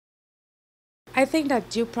I think that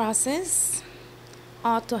due process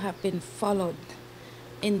ought to have been followed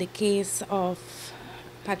in the case of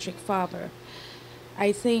Patrick Faber.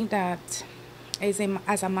 I think that as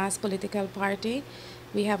a mass political party,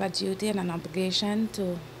 we have a duty and an obligation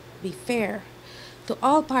to be fair to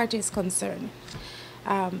all parties concerned.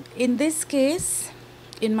 In this case,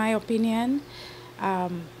 in my opinion,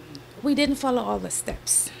 we didn't follow all the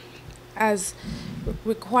steps as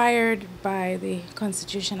required by the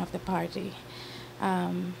constitution of the party.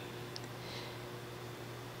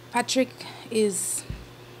 Patrick is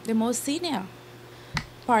the most senior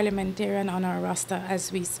parliamentarian on our roster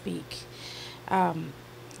as we speak.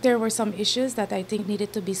 There were some issues that I think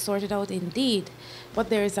needed to be sorted out indeed,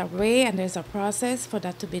 but there is a way and there's a process for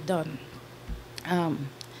that to be done.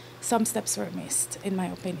 Some steps were missed, in my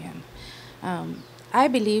opinion. I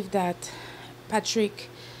believe that Patrick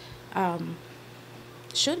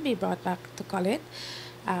should be brought back to Collet.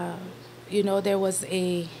 There was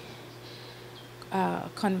a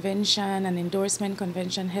convention, an endorsement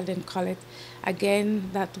convention held in Collet. Again,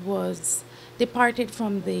 that was departed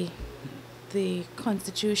from the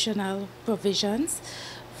constitutional provisions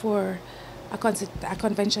for a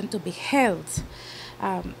convention to be held.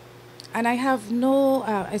 And I have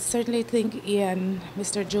I certainly think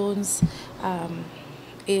Mr. Jones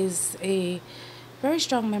is a very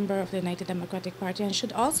strong member of the United Democratic Party and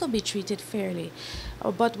should also be treated fairly.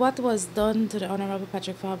 But what was done to the Honorable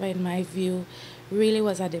Patrick Faber, in my view, really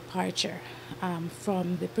was a departure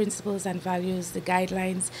from the principles and values, the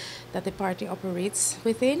guidelines that the party operates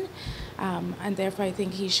within. And therefore, I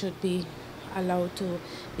think he should be allowed to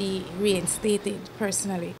be reinstated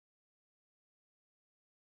personally.